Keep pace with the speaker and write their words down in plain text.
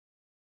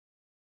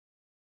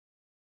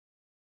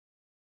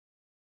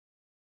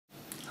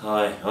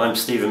Hi, I'm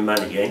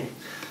Mann again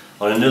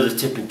on another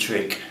tip and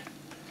trick.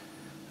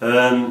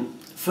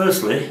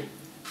 Firstly,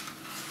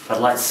 I'd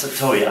like to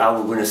tell you how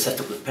we're going to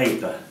set up the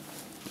paper.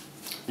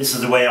 This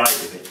is the way I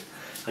do it.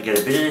 I get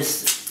a bit of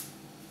this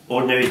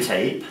ordinary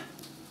tape,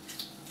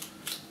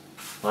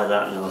 like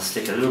that, and I'll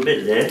stick a little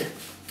bit there,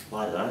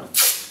 like that,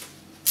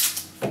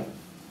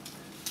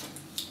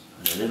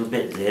 and a little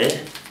bit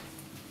there,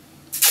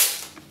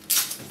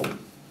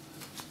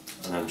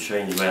 and I'm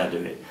showing you the way I do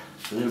it.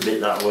 A little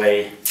bit that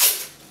way,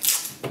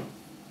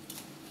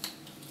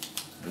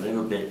 a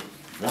little bit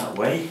that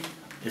way.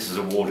 This is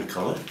a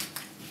watercolour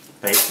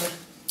paper.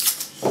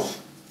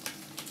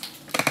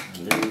 A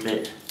little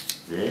bit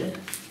there.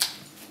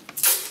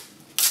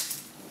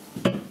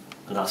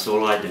 And that's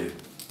all I do.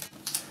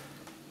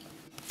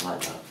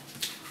 Like that.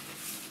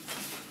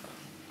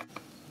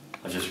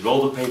 I just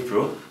roll the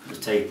paper up, the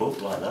tape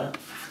up like that.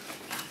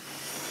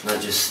 And I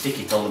just stick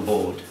it on the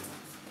board.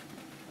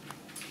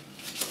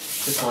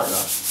 Just like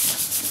that.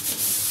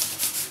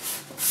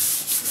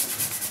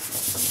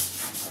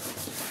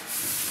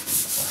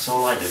 That's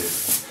all I do.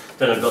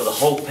 Then I've got the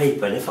whole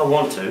paper, and if I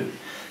want to,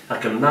 I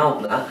can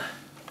mount that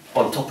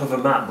on top of a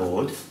mat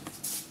board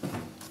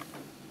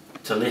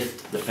to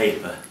lift the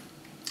paper.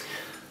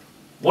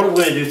 What I'm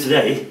going to do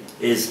today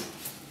is,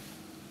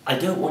 I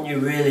don't want you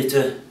really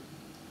to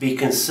be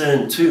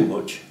concerned too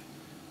much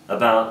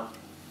about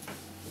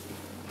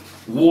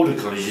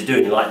watercolours you're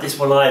doing. Like this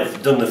one,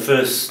 I've done the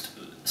first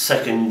and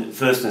second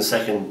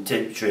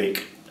tip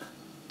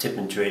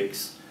and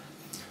tricks,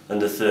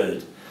 and the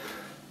third.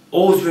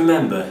 Always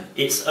remember,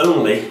 it's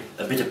only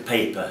a bit of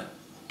paper,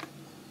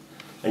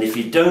 and if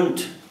you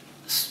don't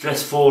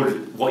stress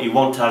forward what you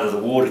want out of the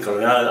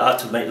watercolour, how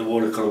to make the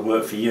watercolour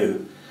work for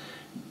you,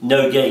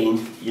 no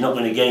gain. You're not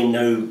going to gain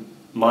no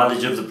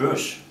mileage of the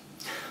brush.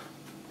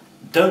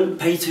 Don't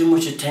pay too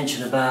much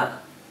attention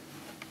about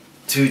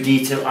too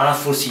detailed.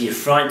 Fussy, you're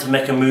frightened to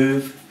make a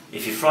move.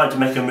 If you're frightened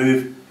to make a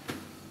move,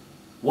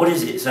 what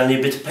is it? It's only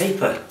a bit of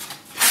paper.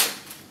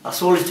 That's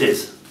all it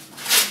is.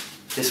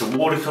 It's a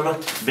watercolour,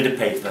 a bit of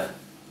paper.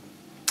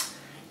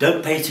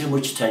 Don't pay too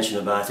much attention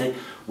about it.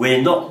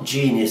 We're not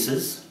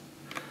geniuses,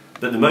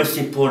 but the most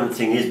important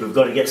thing is we've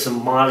got to get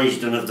some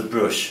mileage done of the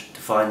brush to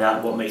find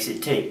out what makes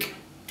it tick.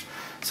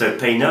 So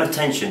pay no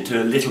attention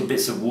to little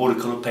bits of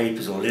watercolour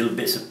papers or little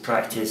bits of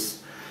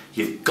practice.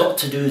 You've got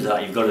to do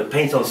that. You've got to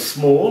paint on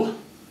small,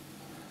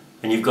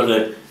 and you've got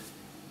to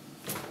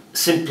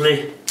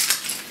simply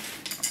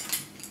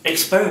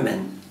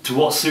experiment to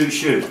what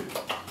suits you.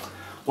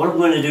 What I'm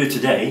going to do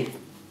today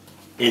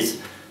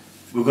is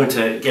we're going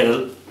to get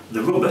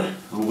the rubber,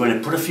 and we're going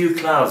to put a few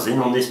clouds in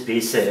on this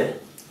piece here,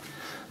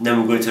 and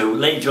then we're going to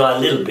let it dry a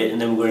little bit, and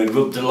then we're going to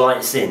rub the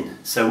lights in.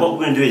 So what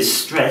we're going to do is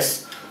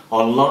stress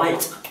on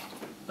light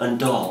and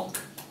dark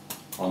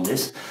on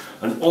this,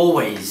 and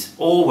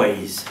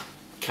always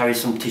carry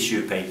some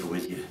tissue paper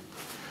with you.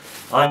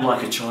 I'm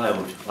like a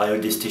child. I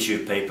hold this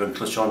tissue paper and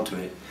clutch onto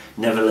it,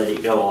 never let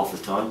it go half the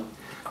time.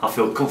 I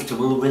feel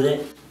comfortable with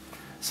it.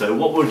 So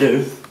what we'll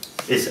do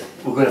is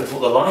we're going to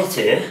put the light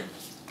here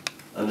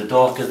and the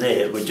darker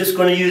there. We're just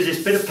going to use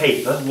this bit of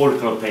paper,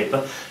 watercolour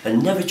paper,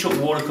 and never chuck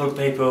watercolour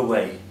paper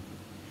away.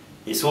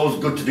 It's always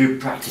good to do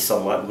practice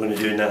on what we're going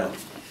to do now.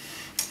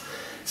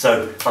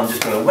 So I'm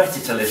just going to wet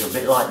it a little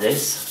bit like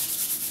this,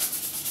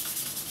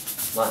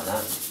 like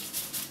that,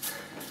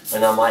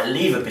 and I might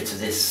leave a bit of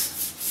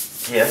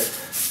this here,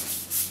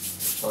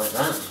 like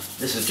that.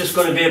 This is just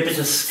going to be a bit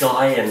of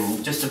sky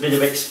and just a bit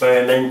of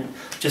experiment,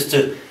 just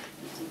to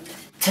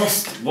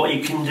test what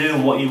you can do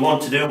and what you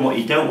want to do and what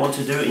you don't want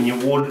to do in your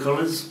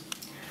watercolours.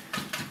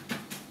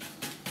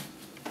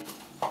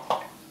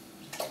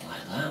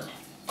 Like that.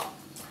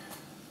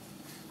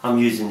 I'm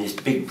using this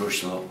big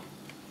brush now.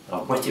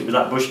 I'll wet it with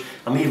that brush.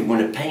 I'm even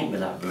going to paint with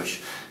that brush.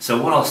 So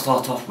what I'll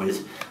start off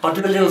with, I'll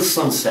do a little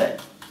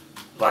sunset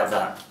like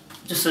that.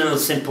 Just a little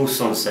simple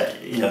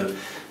sunset, you know.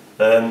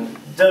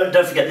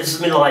 Don't forget, this is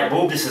my light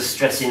bulb. This is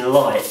stressing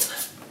light.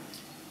 Let's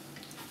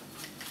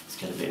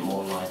get a bit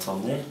more light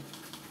on there.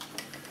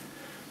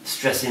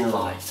 Stressing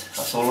light,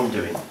 that's all I'm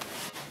doing.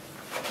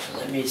 So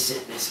let me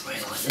sit this way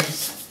like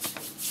this.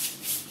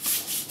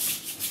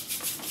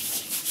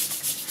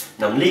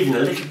 Now I'm leaving a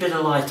little bit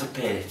of light up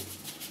here,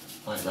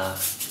 like that,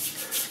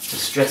 to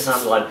stress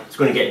out the light. It's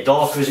going to get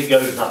darker as it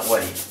goes that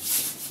way,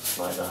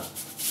 like that.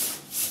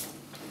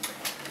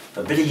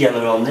 A bit of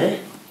yellow on there.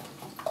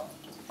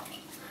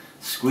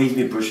 Squeeze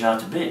my brush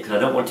out a bit because I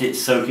don't want it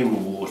soaking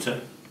with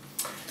water.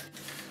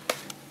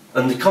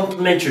 And the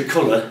complementary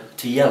colour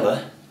to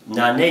yellow.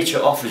 Now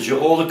nature offers you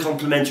all the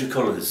complementary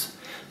colours.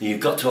 You've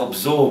got to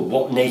absorb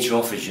what nature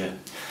offers you,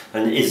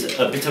 and it is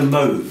a bit of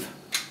mauve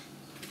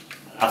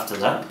after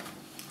that.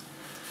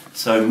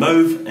 So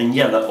mauve and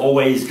yellow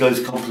always goes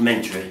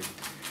complementary.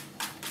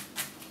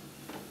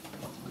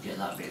 We'll get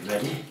that bit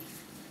ready.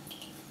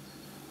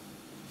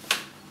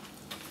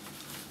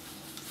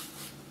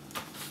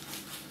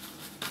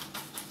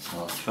 So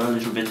I'll throw a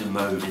little bit of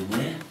mauve in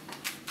there.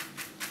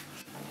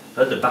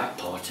 At the back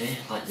part here,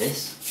 like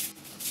this.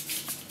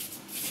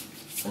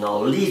 And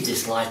I'll leave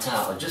this light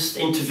out. I'll just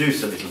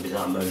introduce a little bit of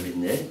that mauve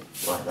in there,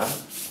 like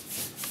that.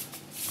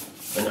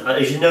 And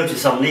as you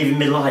notice, I'm leaving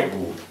my light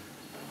bulb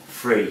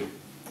free.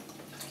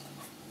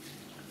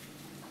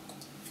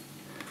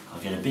 I'll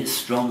get a bit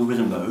stronger with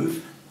the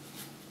mauve,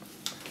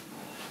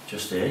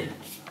 just here,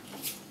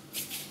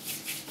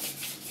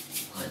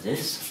 like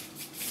this.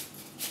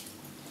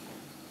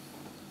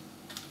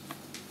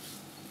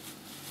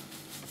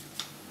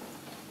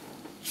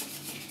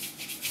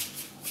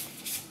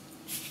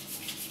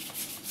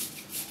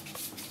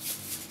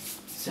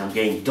 See, I'm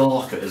getting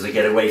darker as I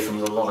get away from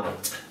the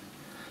light.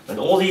 And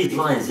all these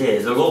lines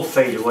here, they'll all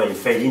fade away and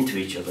fade into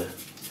each other.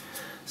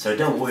 So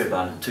don't worry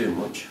about them too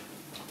much.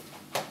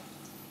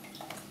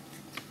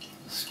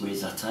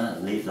 Squeeze that out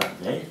and leave that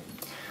there.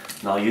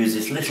 And I'll use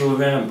this little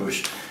round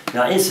brush.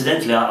 Now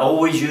incidentally, I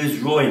always use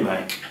Roy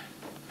Mac.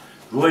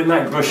 Roy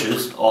Mac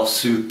brushes are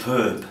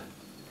superb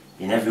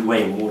in every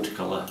way in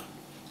watercolour.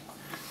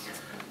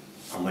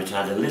 I'm going to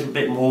add a little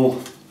bit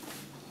more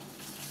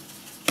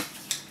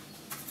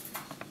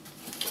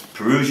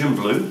Peruvian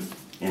blue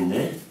in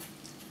there.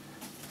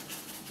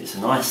 It's a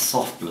nice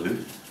soft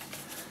blue,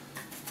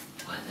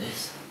 like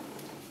this,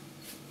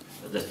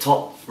 at the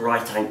top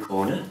right hand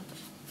corner,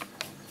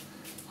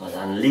 like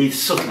that, and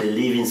subtly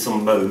leaving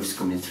some mauves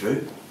coming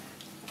through.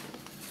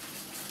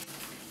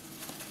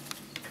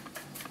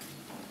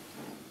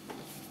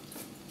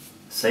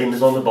 Same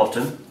as on the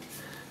bottom,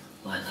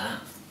 like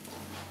that.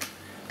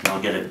 And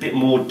I'll get a bit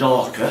more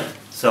darker,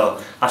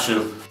 so I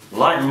shall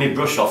lighten my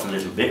brush off a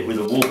little bit with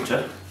the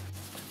water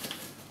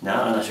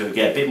now, and I shall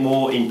get a bit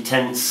more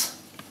intense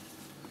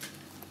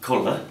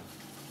colour.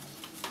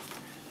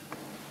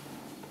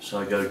 So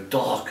I go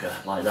darker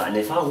like that, and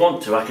if I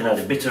want to I can add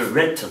a bit of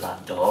red to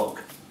that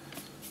dark,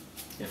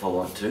 if I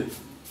want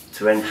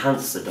to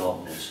enhance the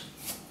darkness,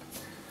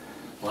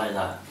 like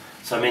that.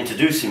 So I'm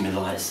introducing my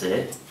lights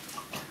there,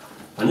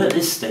 and at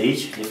this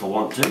stage, if I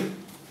want to,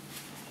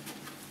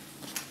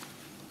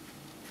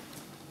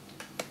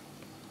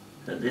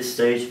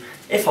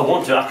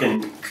 I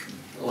can,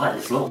 like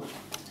this, look,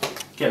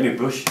 get my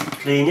brush,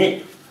 clean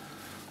it,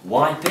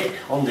 wipe it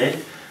on there,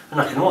 and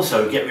I can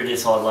also get rid of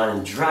this outline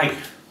and drag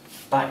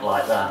back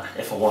like that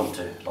if I want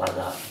to, like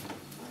that.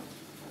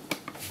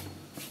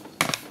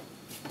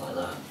 Like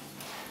that.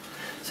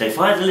 So if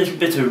I add a little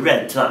bit of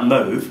red to that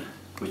mauve,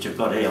 which I've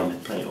got here on the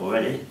plate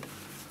already,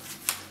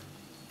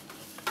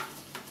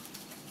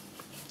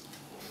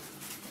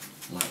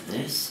 like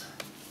this,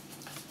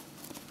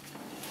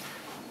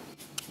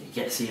 it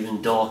gets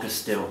even darker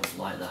still,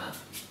 like that.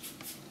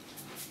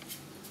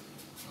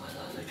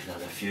 I can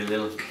have a few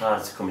little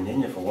clouds coming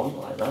in if I want,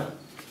 like that.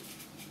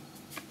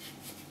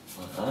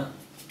 Like that.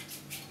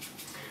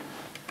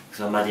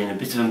 So I'm adding a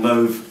bit of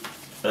mauve,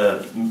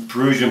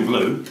 Peruvian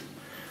blue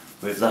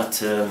with that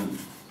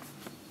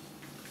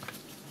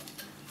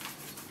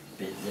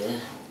bit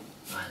there,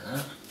 like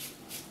that.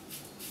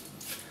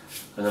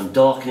 And I'm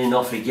darkening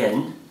off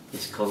again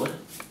this colour,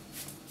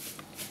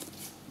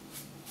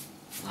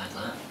 like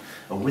that.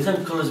 And with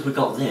them colours we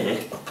got there,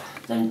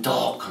 them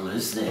dark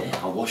colours there,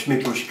 I'll wash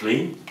my brush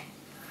clean.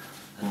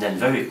 And then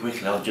very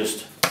quickly I'll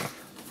just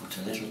put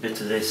a little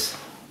bit of this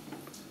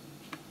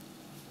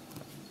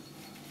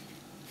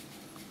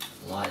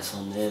lights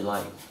on there,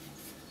 like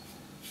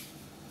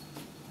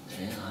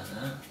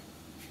that.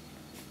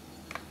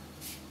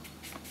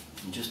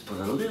 And just put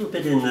a little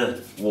bit in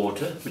the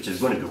water, which is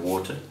going to be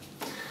water,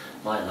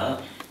 like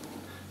that.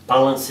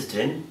 Balance it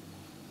in,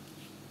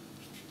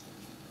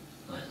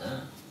 like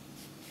that.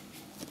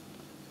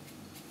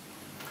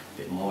 A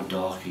bit more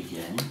dark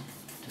again,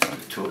 just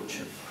a touch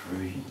of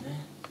green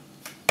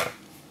there,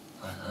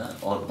 like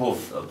that, or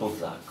above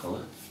that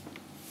colour,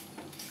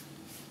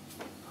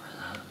 like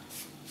that.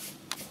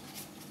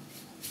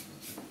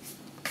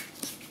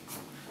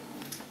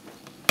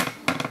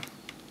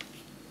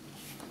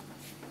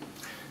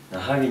 Now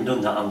having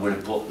done that, I'm going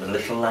to put the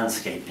little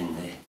landscape in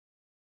there.